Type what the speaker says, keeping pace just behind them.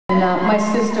My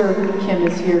sister Kim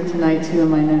is here tonight too, and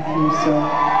my nephew, so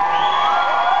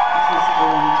this is for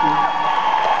them too.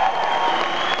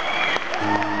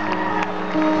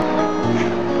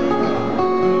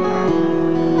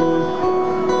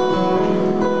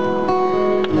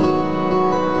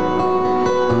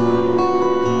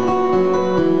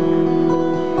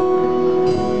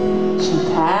 She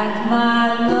packed my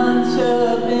lunch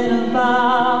up in a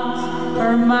box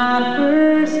for my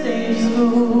first day of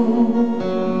school.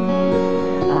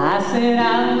 I said,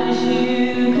 I wish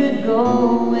you could go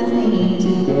with me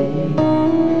today.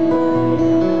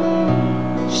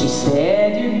 She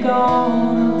said, you're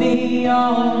gonna be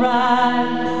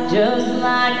alright, just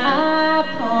like I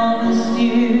promised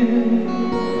you.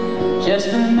 Just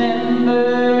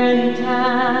remember,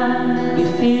 anytime you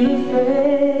feel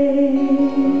afraid,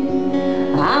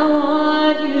 I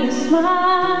want you to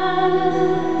smile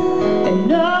and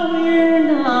know you're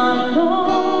not alone.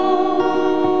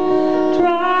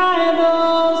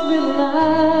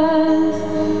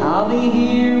 I'll be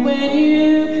here when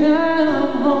you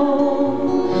come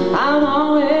home. I'm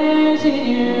always in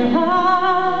your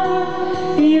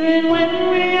heart, even when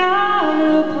we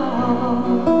are apart.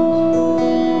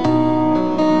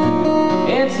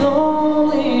 It's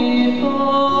only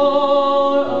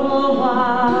for a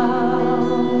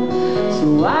while, so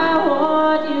I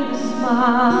want you to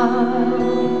smile.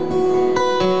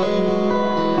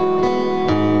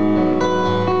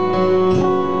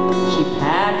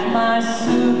 My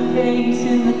suitcase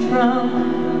in the trunk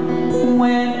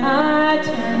when I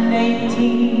turned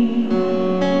 18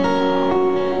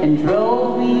 and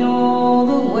drove me all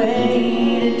the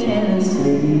way to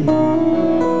Tennessee.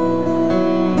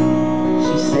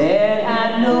 She said, I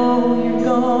know you're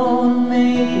gonna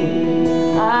make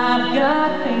it, I've got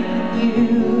faith in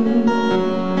you.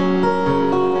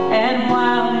 And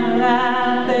while you're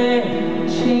out there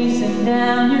chasing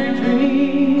down your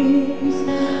dreams,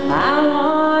 I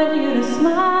want you to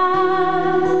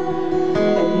smile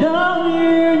and know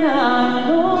you're not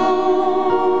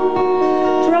alone.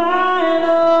 Dry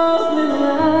those little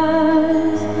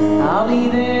eyes, I'll be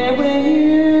there when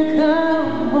you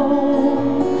come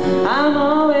home. I'm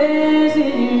always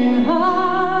in your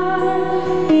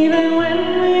heart, even when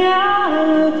we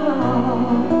are apart.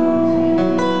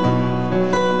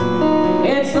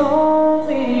 It's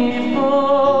only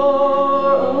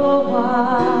for a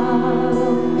while,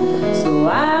 so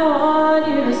I want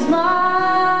you to smile.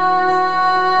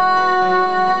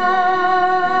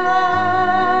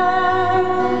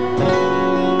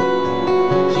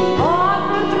 She fought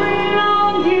for 3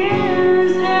 long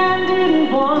years and didn't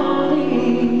want to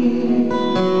leave.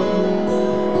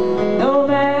 No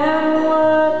matter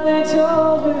what they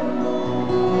told her,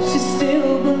 she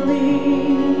still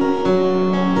believed.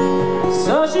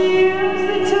 So she used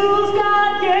the tools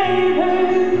God gave her,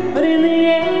 but in the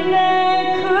end they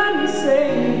couldn't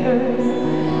save her.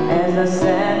 As I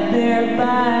sat there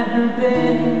by her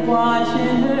bed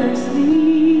watching her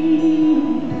sleep,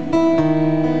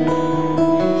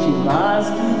 she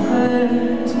lost and heard a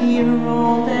tear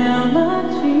roll down my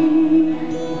cheek.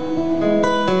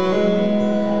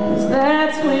 'Cause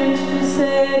that's when she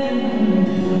said to me,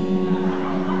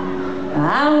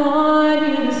 I want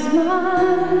you to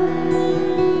smile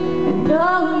and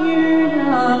know you're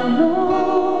not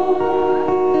alone.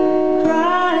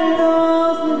 Cry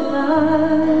those little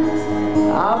eyes,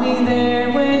 I'll be there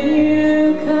when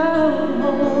you come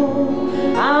home.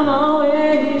 I'm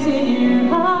always in your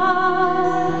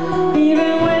heart,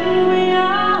 even when we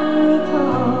are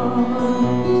apart.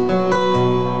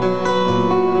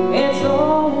 It's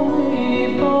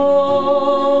only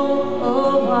for a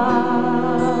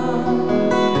while.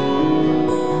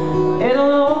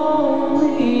 It'll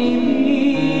only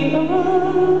be a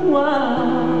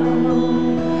while,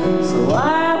 so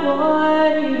I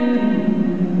want you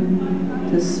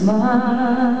to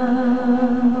smile.